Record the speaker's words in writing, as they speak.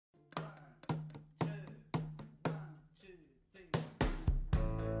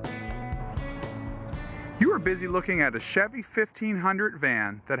You are busy looking at a Chevy 1500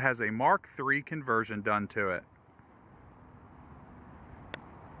 van that has a Mark III conversion done to it.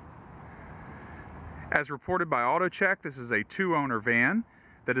 As reported by AutoCheck, this is a two-owner van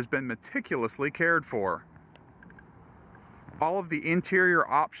that has been meticulously cared for. All of the interior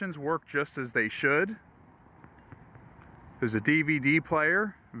options work just as they should. There's a DVD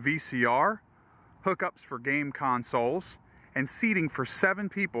player, VCR, hookups for game consoles, and seating for 7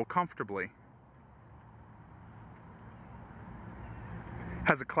 people comfortably.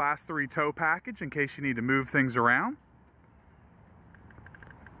 Has a Class 3 tow package in case you need to move things around.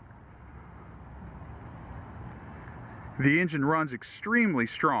 The engine runs extremely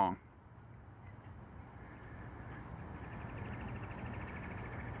strong.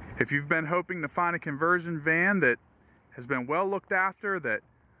 If you've been hoping to find a conversion van that has been well looked after, that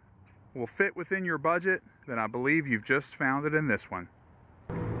will fit within your budget, then I believe you've just found it in this one.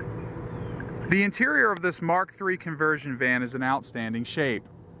 The interior of this Mark III conversion van is in outstanding shape.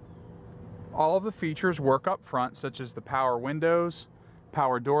 All of the features work up front, such as the power windows,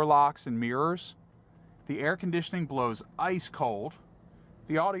 power door locks and mirrors. The air conditioning blows ice cold.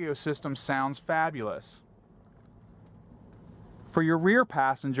 The audio system sounds fabulous. For your rear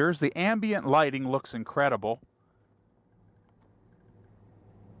passengers, the ambient lighting looks incredible.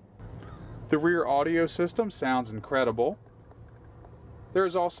 The rear audio system sounds incredible. There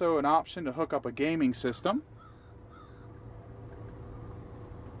is also an option to hook up a gaming system.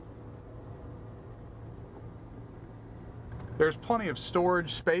 There's plenty of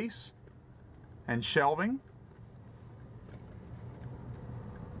storage space and shelving.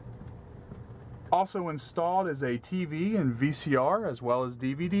 Also installed is a TV and VCR as well as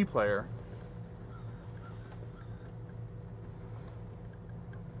DVD player.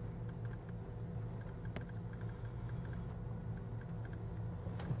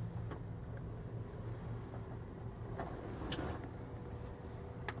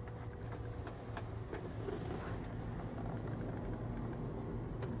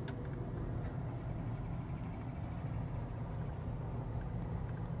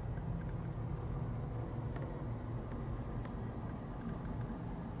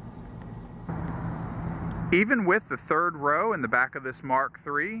 Even with the third row in the back of this Mark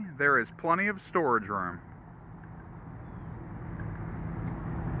III, there is plenty of storage room.